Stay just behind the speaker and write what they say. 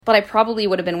But I probably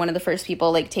would have been one of the first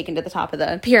people like taken to the top of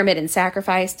the pyramid and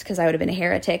sacrificed because I would have been a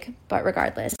heretic. But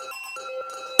regardless.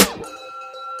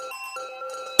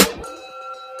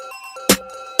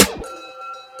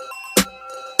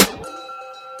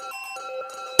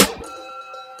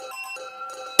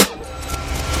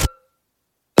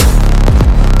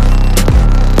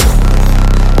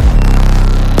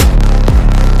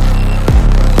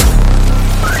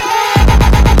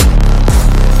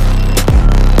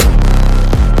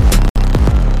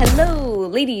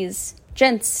 Ladies,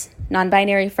 gents,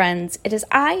 non-binary friends, it is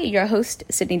I, your host,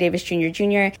 Sydney Davis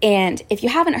Jr., and if you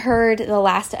haven't heard the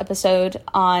last episode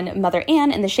on Mother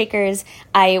Ann and the Shakers,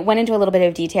 I went into a little bit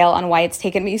of detail on why it's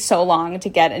taken me so long to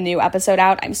get a new episode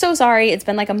out. I'm so sorry. It's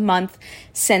been like a month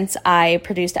since I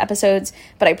produced episodes,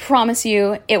 but I promise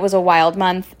you it was a wild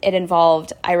month. It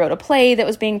involved, I wrote a play that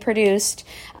was being produced.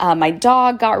 My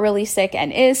dog got really sick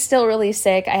and is still really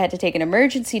sick. I had to take an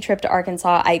emergency trip to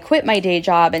Arkansas. I quit my day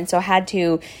job and so had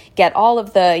to get all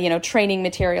of the, training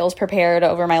materials prepared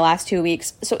over my last 2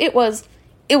 weeks. So it was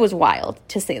wild,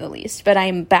 to say the least. But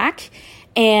I'm back,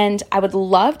 and I would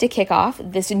love to kick off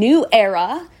this new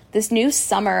era, this new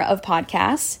summer of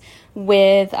podcasts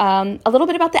with a little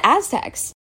bit about the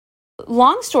Aztecs.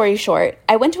 Long story short,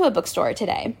 I went to a bookstore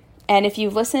today. And if you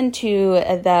listen to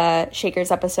the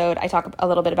Shakers episode, I talk a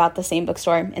little bit about the same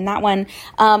bookstore in that one,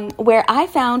 where I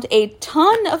found a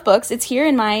ton of books. It's here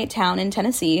in my town in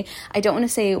Tennessee. I don't want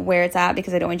to say where it's at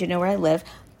because I don't want you to know where I live.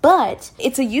 But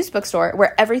it's a used bookstore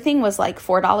where everything was like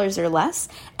 $4 or less.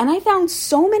 And I found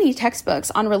so many textbooks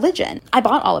on religion. I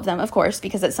bought all of them, of course,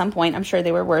 because at some point I'm sure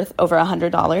they were worth over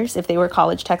 $100 if they were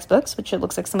college textbooks, which it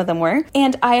looks like some of them were.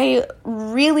 And I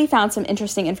really found some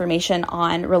interesting information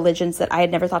on religions that I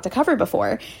had never thought to cover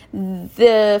before.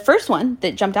 The first one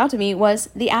that jumped out to me was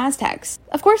the Aztecs.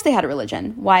 Of course they had a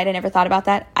religion. Why had I never thought about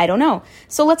that? I don't know.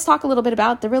 So let's talk a little bit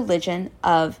about the religion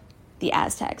of the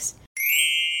Aztecs.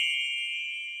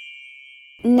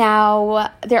 Now,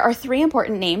 there are three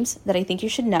important names that I think you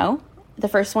should know. The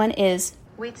first one is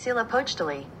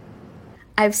Huitzilopochtli.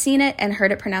 I've seen it and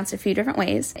heard it pronounced a few different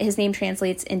ways. His name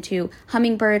translates into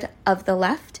hummingbird of the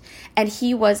left, and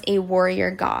he was a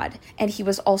warrior god, and he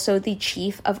was also the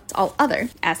chief of all other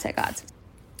Aztec gods.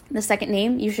 The second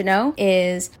name you should know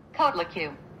is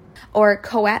Coatlicue, or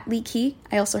Coatlicue.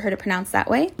 I also heard it pronounced that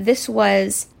way.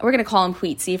 We're going to call him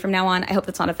Huitzi from now on. I hope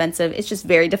that's not offensive. It's just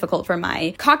very difficult for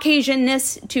my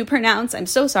Caucasianness to pronounce. I'm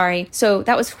so sorry. So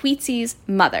that was Huitzi's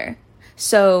mother.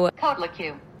 So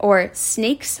Coatlicue, or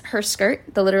snakes her skirt.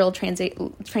 The literal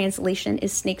translation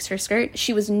is snakes her skirt.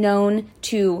 She was known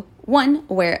to, one,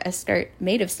 wear a skirt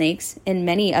made of snakes in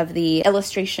many of the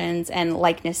illustrations and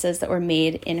likenesses that were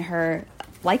made in her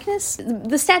likeness.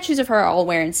 The statues of her are all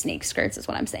wearing snake skirts is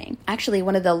what I'm saying. Actually,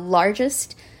 one of the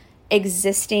largest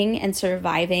existing and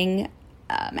surviving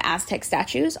Aztec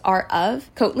statues are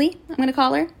of Coatli, I'm going to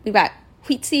call her. We've got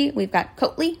Huitzi, we've got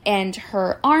Coatli, and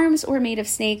her arms were made of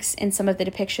snakes in some of the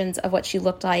depictions of what she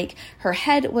looked like. Her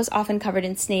head was often covered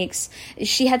in snakes.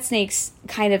 She had snakes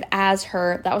kind of as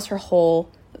that was her whole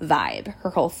vibe,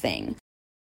 her whole thing.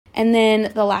 And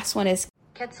then the last one is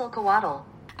Quetzalcoatl.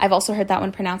 I've also heard that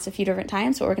one pronounced a few different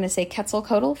times, but we're going to say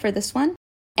Quetzalcoatl for this one.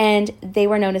 And they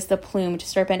were known as the plumed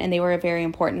serpent, and they were a very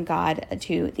important god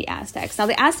to the Aztecs. Now,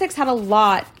 the Aztecs had a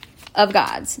lot of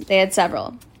gods. They had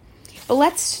several. But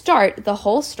let's start the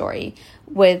whole story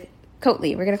with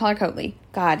Coatli. We're going to call her Coatli.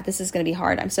 God, this is going to be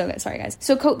hard. I'm so sorry, guys.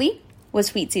 So Coatli was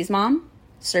Huitzi's mom,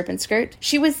 serpent skirt.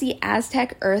 She was the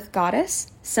Aztec earth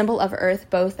goddess, symbol of earth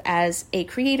both as a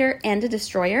creator and a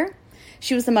destroyer.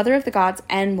 She was the mother of the gods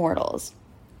and mortals.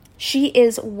 She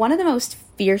is one of the most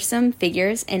fearsome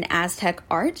figures in Aztec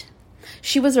art.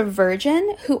 She was a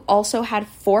virgin who also had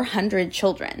 400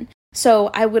 children. So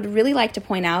I would really like to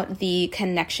point out the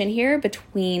connection here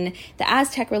between the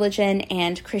Aztec religion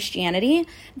and Christianity.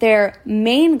 Their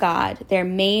main god, their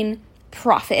main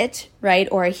prophet, right,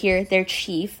 or here their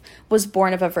chief, was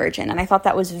born of a virgin. And I thought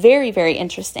that was very, very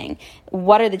interesting.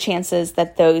 What are the chances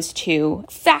that those two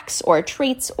facts or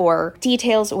traits or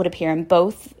details would appear in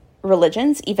both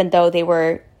religions, even though they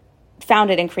were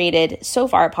founded and created so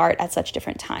far apart at such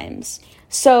different times?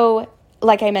 So,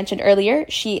 like I mentioned earlier,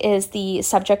 she is the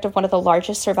subject of one of the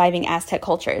largest surviving Aztec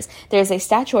cultures. There's a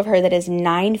statue of her that is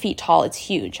 9 feet tall. It's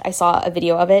huge. I saw a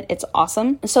video of it. It's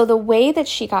awesome. So the way that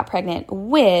she got pregnant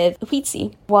with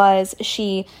Huitzi was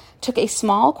she took a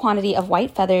small quantity of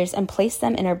white feathers and placed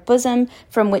them in her bosom,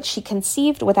 from which she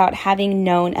conceived without having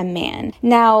known a man.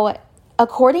 Now,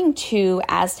 according to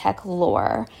Aztec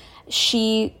lore,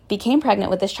 she became pregnant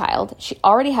with this child. She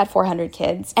already had 400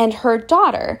 kids, and her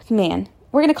daughter, man,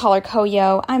 We're going to call her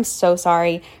Koyo. I'm so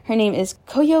sorry. Her name is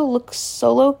Koyo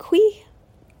Luxolokwi.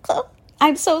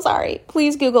 I'm so sorry.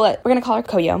 Please Google it. We're going to call her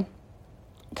Koyo.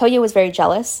 Koyo was very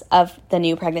jealous of the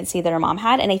new pregnancy that her mom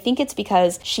had, and I think it's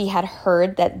because she had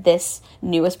heard that this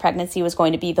newest pregnancy was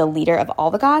going to be the leader of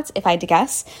all the gods, if I had to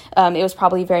guess. It was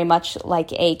probably very much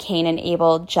like a Cain and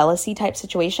Abel jealousy type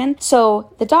situation.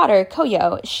 So the daughter,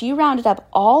 Koyo, she rounded up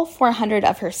all 400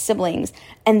 of her siblings,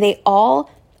 and they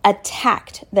all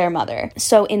attacked their mother.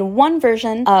 So in one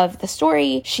version of the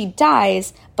story, she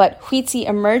dies, but Huitzi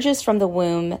emerges from the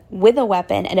womb with a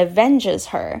weapon and avenges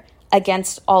her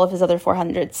against all of his other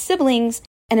 400 siblings.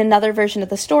 In another version of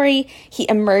the story, he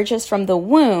emerges from the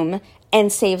womb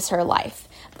and saves her life.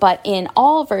 But in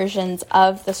all versions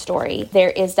of the story, there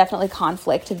is definitely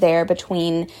conflict there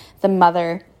between the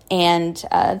mother and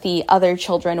the other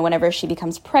children whenever she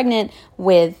becomes pregnant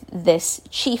with this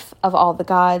chief of all the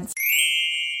gods.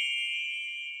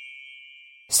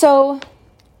 So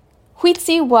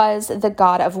Huitzi was the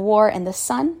god of war and the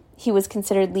sun. He was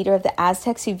considered leader of the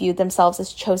Aztecs, who viewed themselves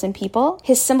as chosen people.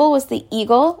 His symbol was the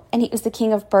eagle, and he was the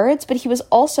king of birds, but he was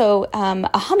also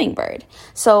a hummingbird.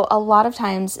 So a lot of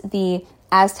times the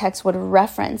Aztecs would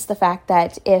reference the fact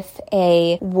that if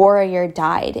a warrior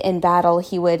died in battle,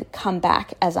 he would come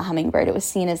back as a hummingbird. It was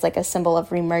seen as like a symbol of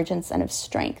reemergence and of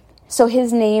strength. So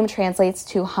his name translates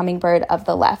to hummingbird of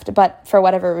the left, but for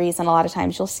whatever reason, a lot of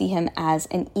times you'll see him as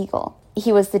an eagle.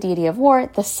 He was the deity of war,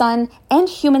 the sun, and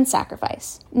human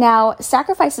sacrifice. Now,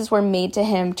 sacrifices were made to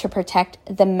him to protect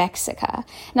the Mexica.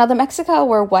 Now, the Mexica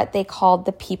were what they called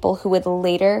the people who would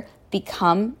later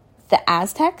become the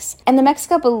Aztecs. And the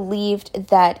Mexica believed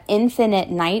that infinite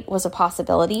night was a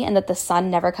possibility and that the sun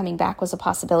never coming back was a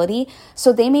possibility.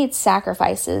 So they made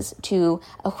sacrifices to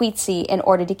Huitzi in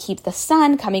order to keep the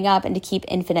sun coming up and to keep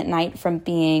infinite night from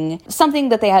being something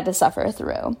that they had to suffer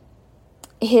through.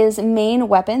 His main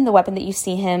weapon, the weapon that you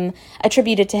see him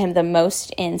attributed to him the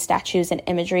most in statues and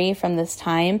imagery from this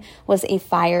time, was a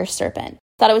fire serpent.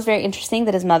 Thought it was very interesting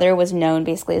that his mother was known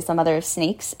basically as the mother of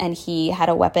snakes, and he had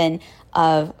a weapon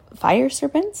of fire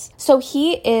serpents. So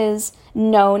he is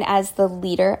known as the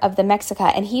leader of the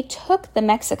Mexica, and he took the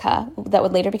Mexica that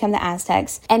would later become the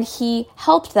Aztecs, and he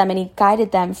helped them and he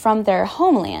guided them from their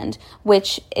homeland,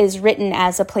 which is written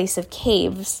as a place of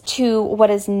caves, to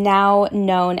what is now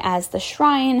known as the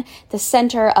shrine, the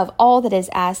center of all that is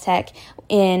Aztec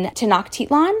in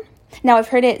Tenochtitlan. Now I've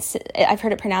heard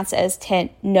it pronounced as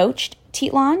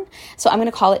Tenochtitlan, so I'm going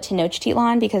to call it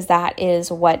Tenochtitlan because that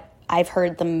is what I've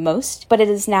heard the most, but it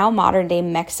is now modern-day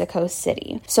Mexico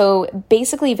City. So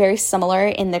basically very similar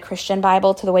in the Christian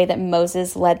Bible to the way that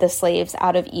Moses led the slaves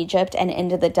out of Egypt and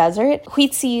into the desert.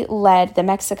 Huitzi led the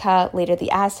Mexica, later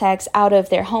the Aztecs, out of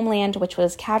their homeland, which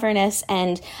was cavernous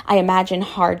and I imagine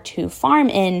hard to farm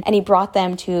in, and he brought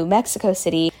them to Mexico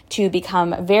City to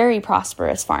become very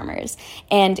prosperous farmers.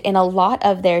 And in a lot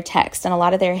of their text and a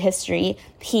lot of their history,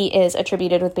 he is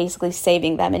attributed with basically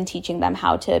saving them and teaching them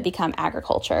how to become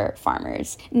agriculture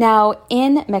farmers. Now,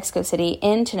 in Mexico City,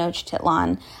 in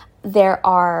Tenochtitlan, there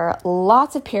are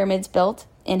lots of pyramids built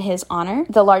in his honor,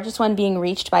 the largest one being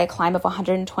reached by a climb of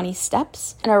 120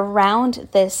 steps. And around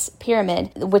this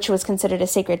pyramid, which was considered a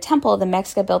sacred temple, the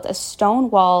Mexica built a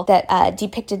stone wall that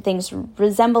depicted things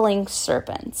resembling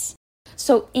serpents.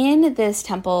 So in this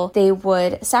temple, they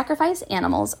would sacrifice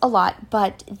animals a lot,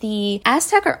 but the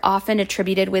Aztec are often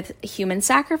attributed with human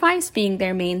sacrifice being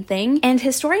their main thing. And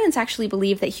historians actually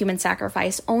believe that human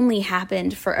sacrifice only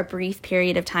happened for a brief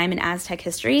period of time in Aztec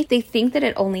history. They think that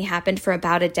it only happened for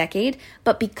about a decade,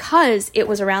 but because it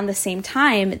was around the same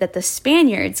time that the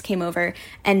Spaniards came over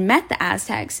and met the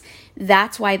Aztecs,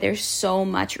 that's why there's so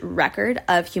much record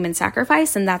of human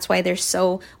sacrifice, and that's why they're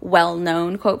so well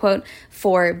known, quote, quote,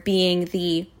 for being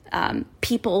the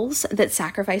peoples that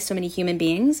sacrifice so many human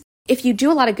beings. If you do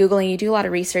a lot of Googling, you do a lot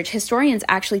of research, historians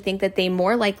actually think that they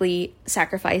more likely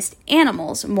sacrificed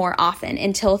animals more often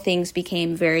until things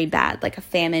became very bad, like a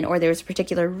famine, or there was a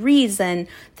particular reason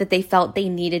that they felt they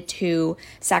needed to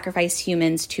sacrifice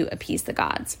humans to appease the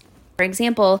gods. For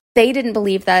example, they didn't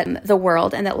believe that the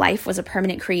world and that life was a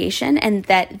permanent creation, and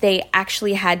that they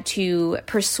actually had to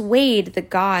persuade the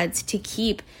gods to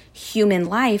keep human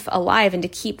life alive and to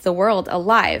keep the world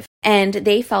alive. And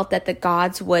they felt that the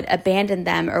gods would abandon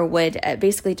them or would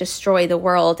basically destroy the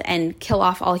world and kill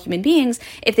off all human beings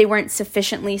if they weren't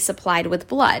sufficiently supplied with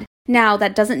blood. Now,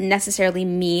 that doesn't necessarily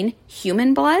mean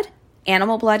human blood.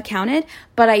 Animal blood counted,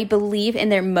 but I believe in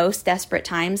their most desperate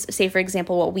times, say for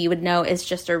example, what we would know is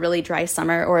just a really dry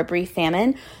summer or a brief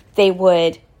famine, they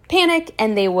would panic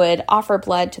and they would offer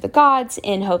blood to the gods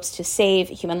in hopes to save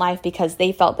human life because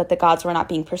they felt that the gods were not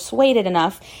being persuaded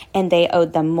enough and they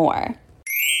owed them more.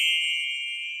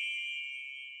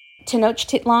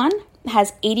 Tenochtitlan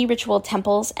has 80 ritual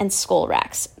temples and skull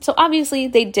racks. So obviously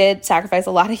they did sacrifice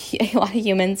a lot of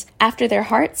humans. After their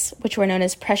hearts, which were known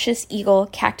as precious eagle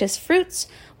cactus fruits,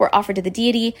 were offered to the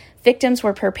deity, victims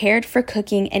were prepared for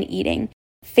cooking and eating.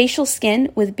 Facial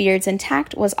skin with beards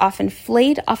intact was often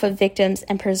flayed off of victims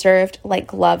and preserved like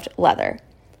gloved leather.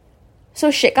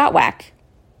 So shit got whack.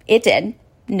 It did.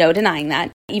 No denying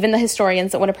that. Even the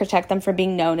historians that want to protect them from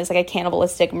being known as like a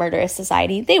cannibalistic, murderous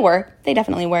society, they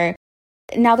definitely were.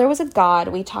 Now, there was a god,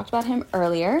 we talked about him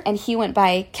earlier, and he went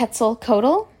by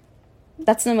Quetzalcoatl.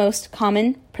 That's the most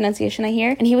common pronunciation I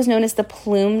hear. And he was known as the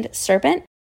plumed serpent.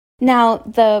 Now,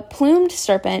 the plumed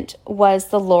serpent was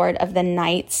the lord of the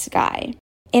night sky.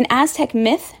 In Aztec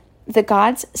myth, the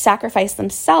gods sacrificed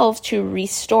themselves to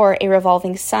restore a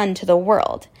revolving sun to the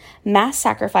world. Mass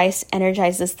sacrifice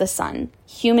energizes the sun.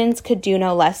 Humans could do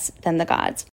no less than the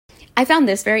gods. I found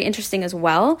this very interesting as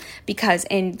well, because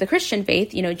in the Christian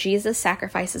faith, Jesus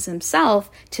sacrifices himself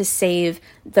to save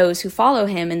those who follow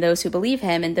him and those who believe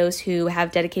him and those who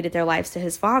have dedicated their lives to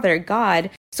his Father, God.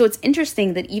 So it's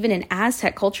interesting that even in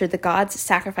Aztec culture, the gods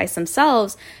sacrifice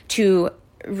themselves to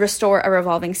restore a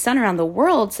revolving sun around the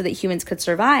world so that humans could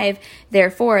survive.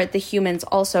 Therefore, the humans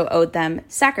also owed them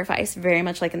sacrifice, very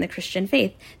much like in the Christian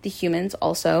faith. The humans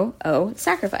also owe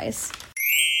sacrifice.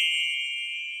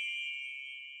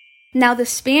 Now, the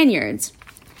Spaniards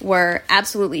were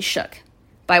absolutely shook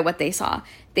by what they saw.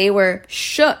 They were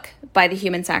shook by the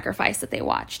human sacrifice that they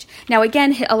watched. Now,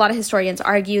 again, a lot of historians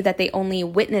argue that they only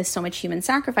witnessed so much human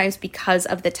sacrifice because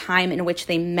of the time in which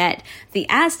they met the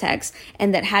Aztecs,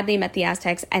 and that had they met the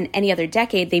Aztecs in any other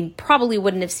decade, they probably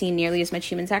wouldn't have seen nearly as much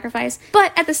human sacrifice.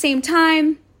 But at the same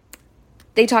time,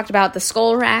 they talked about the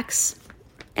skull racks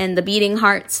and the beating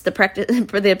hearts, the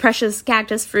precious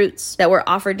cactus fruits that were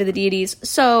offered to the deities.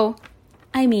 So,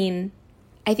 I mean,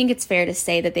 I think it's fair to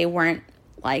say that they weren't,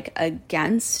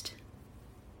 against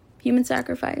human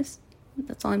sacrifice.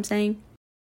 That's all I'm saying.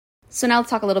 So now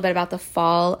let's talk a little bit about the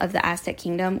fall of the Aztec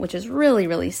kingdom, which is really,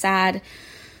 really sad.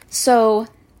 So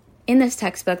in this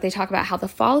textbook, they talk about how the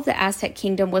fall of the Aztec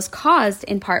kingdom was caused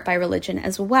in part by religion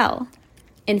as well.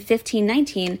 In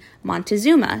 1519,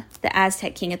 Montezuma, the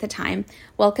Aztec king at the time,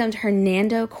 welcomed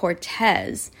Hernando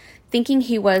Cortez, thinking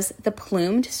he was the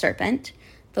plumed serpent,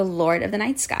 the lord of the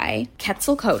night sky,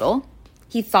 Quetzalcoatl.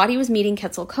 He thought he was meeting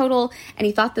Quetzalcoatl, and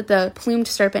he thought that the plumed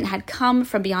serpent had come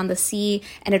from beyond the sea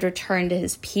and had returned to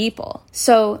his people.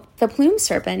 So the plumed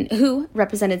serpent, who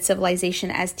represented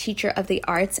civilization as teacher of the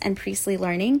arts and priestly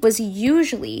learning, was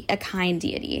usually a kind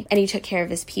deity, and he took care of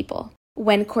his people.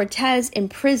 When Cortez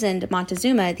imprisoned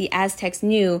Montezuma, the Aztecs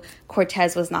knew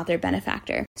Cortez was not their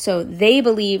benefactor. So they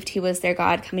believed he was their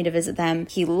god coming to visit them.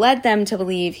 He led them to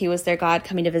believe he was their god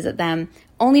coming to visit them,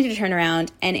 only to turn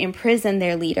around and imprison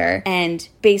their leader and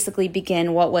basically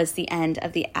begin what was the end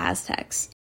of the Aztecs.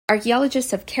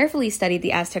 Archaeologists have carefully studied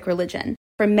the Aztec religion.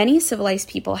 For many civilized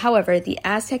people, however, the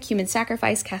Aztec human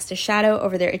sacrifice cast a shadow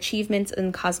over their achievements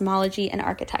in cosmology and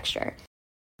architecture.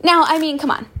 Now, I mean, come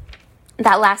on.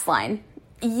 That last line.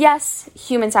 Yes,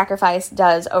 human sacrifice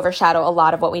does overshadow a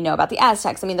lot of what we know about the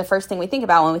Aztecs. I mean, the first thing we think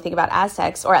about when we think about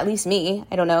Aztecs, or at least me,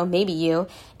 I don't know, maybe you,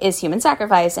 is human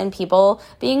sacrifice and people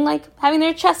being having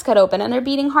their chest cut open and their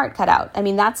beating heart cut out. I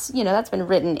mean, that's been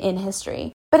written in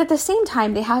history. But at the same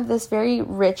time, they have this very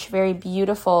rich, very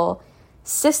beautiful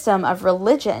system of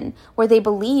religion where they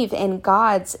believe in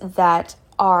gods that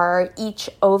are each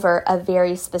over a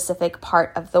very specific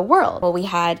part of the world. Well, we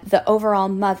had the overall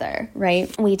mother,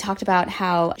 right? We talked about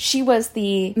how she was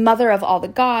the mother of all the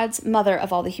gods, mother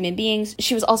of all the human beings.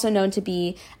 She was also known to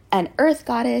be an earth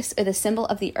goddess, or the symbol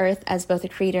of the earth as both a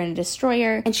creator and a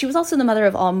destroyer. And she was also the mother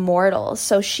of all mortals.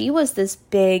 So she was this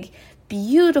big,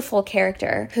 beautiful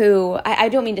character who, I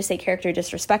don't mean to say character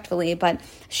disrespectfully, but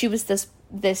she was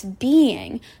this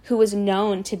being who was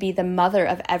known to be the mother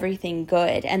of everything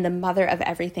good and the mother of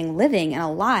everything living and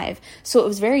alive. So it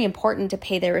was very important to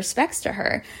pay their respects to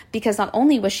her, because not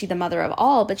only was she the mother of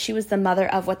all, but she was the mother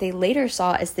of what they later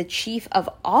saw as the chief of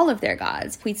all of their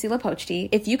gods, Huitzilopochtli.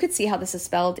 If you could see how this is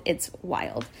spelled, it's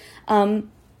wild. And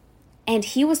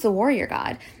he was the warrior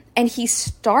god, and he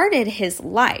started his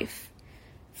life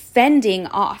fending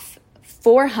off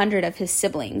 400 of his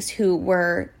siblings who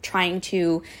were trying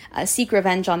to seek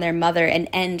revenge on their mother and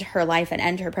end her life and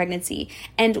end her pregnancy.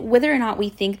 And whether or not we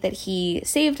think that he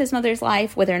saved his mother's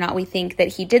life, whether or not we think that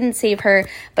he didn't save her,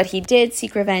 but he did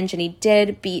seek revenge and he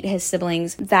did beat his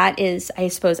siblings, that is, I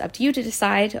suppose, up to you to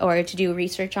decide or to do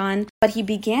research on. But he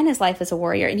began his life as a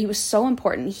warrior, and he was so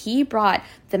important. He brought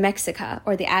the Mexica,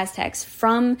 or the Aztecs,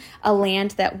 from a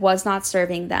land that was not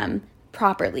serving them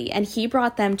properly, and he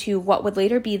brought them to what would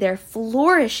later be their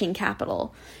flourishing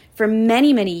capital, for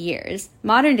many, many years,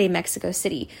 modern day Mexico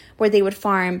City, where they would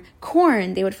farm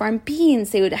corn, they would farm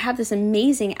beans, they would have this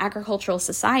amazing agricultural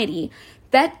society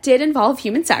that did involve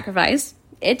human sacrifice.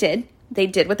 It did. They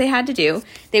did what they had to do.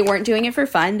 They weren't doing it for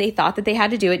fun. They thought that they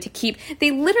had to do it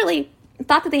they literally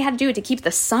thought that they had to do it to keep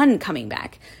the sun coming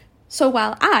back. So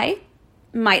while I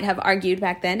might have argued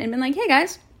back then and been like, hey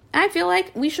guys, I feel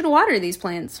like we should water these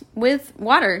plants with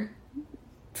water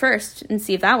first and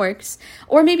see if that works.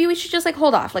 Or maybe we should just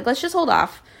hold off. Let's just hold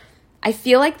off. I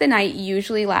feel like the night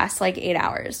usually lasts 8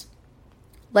 hours.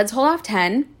 Let's hold off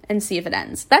 10 and see if it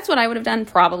ends. That's what I would have done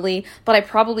probably, but I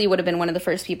probably would have been one of the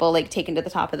first people taken to the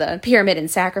top of the pyramid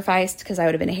and sacrificed because I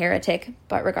would have been a heretic.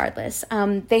 But regardless,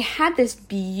 they had this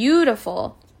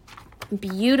beautiful,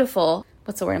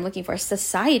 what's the word I'm looking for?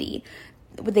 Society.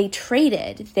 They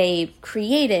traded, they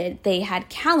created, they had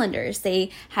calendars,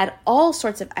 they had all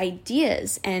sorts of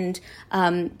ideas, and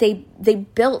they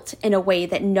built in a way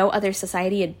that no other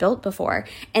society had built before.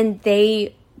 And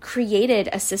they created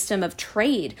a system of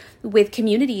trade with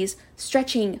communities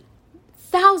stretching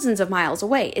thousands of miles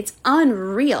away. It's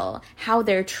unreal how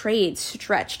their trade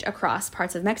stretched across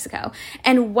parts of Mexico.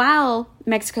 And while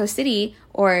Mexico City,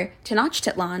 or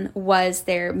Tenochtitlan, was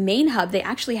their main hub, they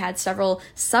actually had several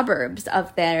suburbs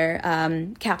of their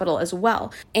capital as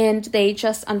well. And they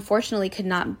just unfortunately could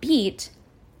not beat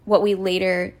what we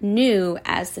later knew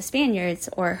as the Spaniards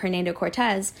or Hernando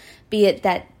Cortez, be it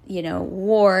that,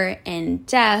 war and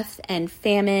death and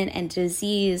famine and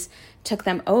disease took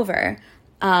them over.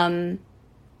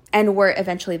 And were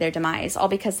eventually their demise, all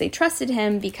because they trusted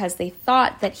him, because they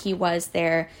thought that he was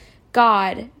their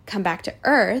God come back to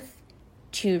earth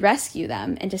to rescue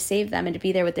them and to save them and to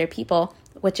be there with their people,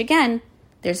 which again,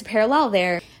 there's a parallel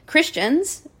there.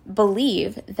 Christians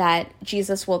believe that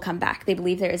Jesus will come back. They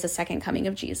believe there is a second coming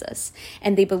of Jesus,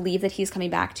 and they believe that he's coming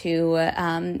back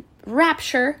to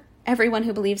rapture everyone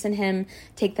who believes in him,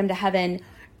 take them to heaven.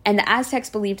 And the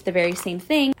Aztecs believed the very same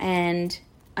thing, and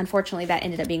unfortunately, that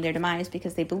ended up being their demise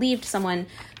because they believed someone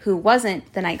who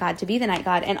wasn't the night god to be the night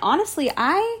god. And honestly,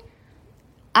 I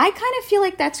kind of feel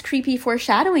like that's creepy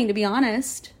foreshadowing, to be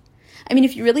honest. I mean,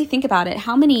 if you really think about it,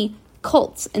 how many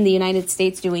cults in the United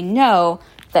States do we know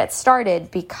that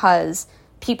started because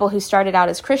people who started out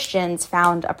as Christians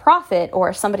found a prophet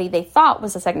or somebody they thought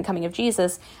was the second coming of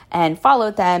Jesus and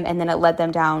followed them, and then it led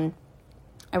them down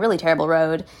a really terrible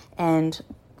road, and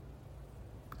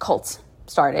cults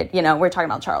started. We're talking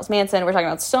about Charles Manson, we're talking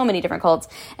about so many different cults,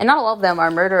 and not all of them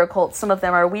are murder cults. Some of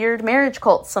them are weird marriage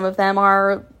cults, some of them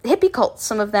are hippie cults,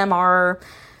 some of them are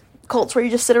cults where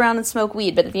you just sit around and smoke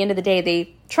weed, but at the end of the day,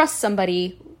 they trust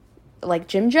somebody like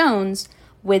Jim Jones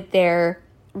with their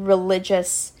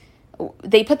religious,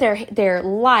 they put their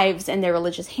lives in their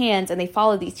religious hands, and they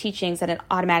follow these teachings, and it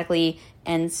automatically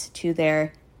ends to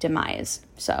their demise.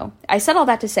 So I said all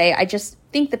that to say, I just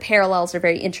think the parallels are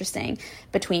very interesting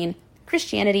between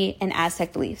Christianity and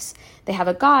Aztec beliefs. They have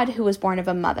a god who was born of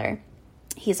a mother.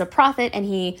 He's a prophet,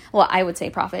 and I would say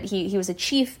prophet. He was a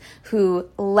chief who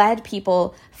led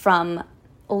people from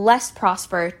less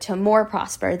prosper to more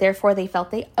prosper. Therefore, they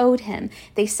felt they owed him.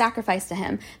 They sacrificed to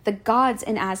him. The gods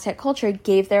in Aztec culture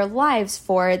gave their lives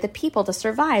for the people to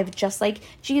survive, just like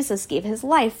Jesus gave his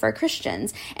life for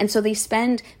Christians. And so they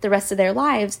spend the rest of their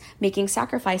lives making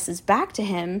sacrifices back to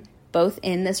him, both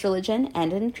in this religion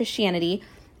and in Christianity,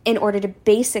 in order to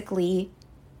basically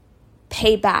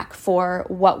pay back for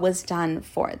what was done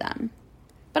for them.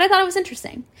 But I thought it was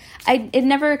interesting. It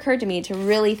never occurred to me to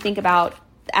really think about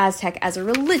the Aztec as a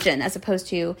religion, as opposed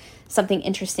to something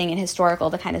interesting and historical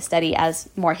to kind of study as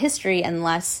more history and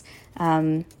less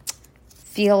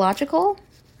theological,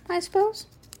 I suppose.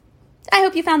 I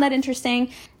hope you found that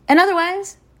interesting. And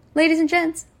otherwise, ladies and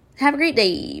gents, have a great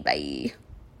day. Bye.